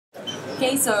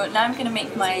Okay, so now I'm going to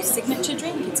make my signature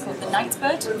drink. It's called the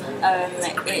Nightbird.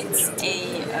 It's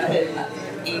a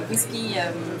whiskey,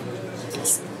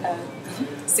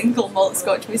 single malt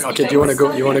Scotch whiskey. Okay, do you want to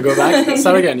go? You want to go back?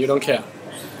 Start again. You don't care.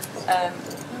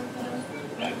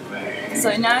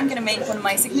 So now I'm going to make one of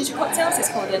my signature cocktails. It's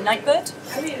called a Nightbird.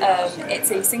 It's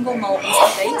a single malt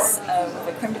whiskey base with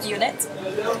a creme de violette.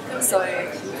 So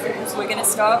we're going to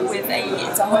start with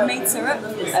it's a homemade syrup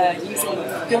using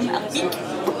plum arabic,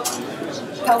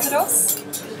 Calvados,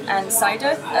 and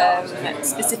cider,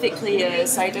 specifically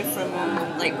cider from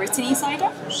like Brittany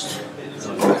cider.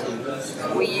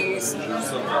 We use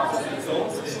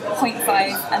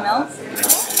 0.5 ml.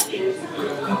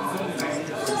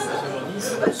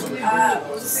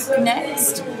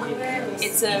 Next,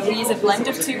 we use a blend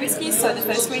of two whiskies. So the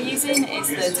first we're using is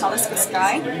the Talisker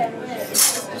Sky,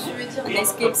 and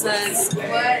this gives us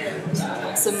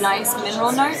some nice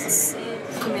mineral notes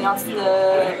coming off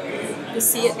the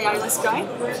sea at the Isle of Skye.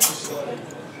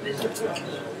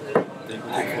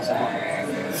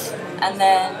 And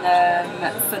then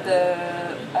for the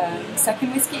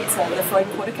second whiskey, it's a Lefroy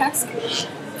quarter cask.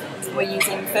 We're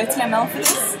using 30 ml for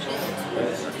this,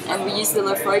 and we use the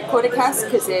Lefroy quarter cask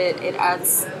because it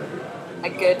adds a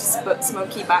good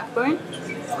smoky backbone.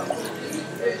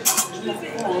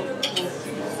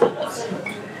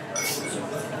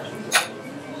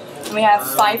 And we have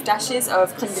 5 dashes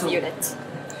of creme de violette.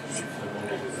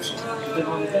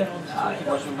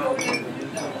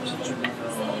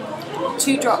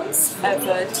 Two drops of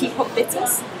teapot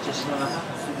bitters.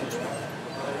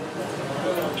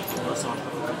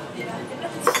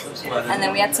 And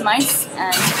then we add some ice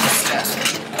and stir.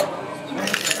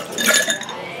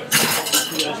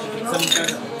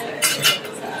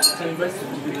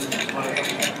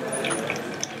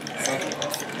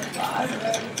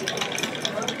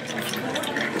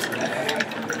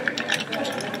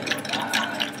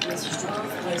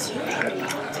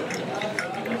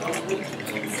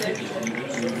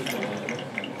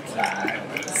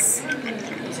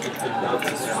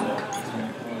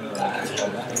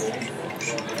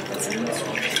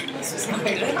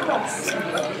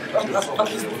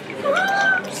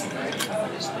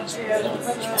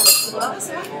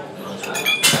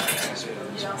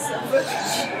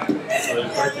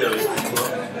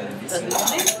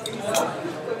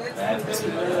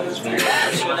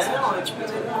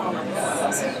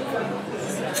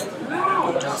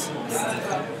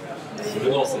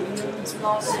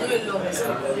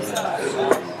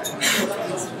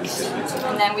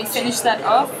 And then we finish that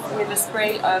off with a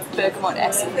spray of bergamot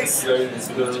essence.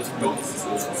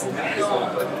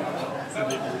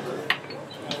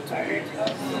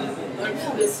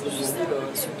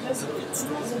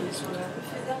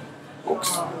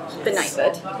 The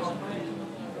Nightbird.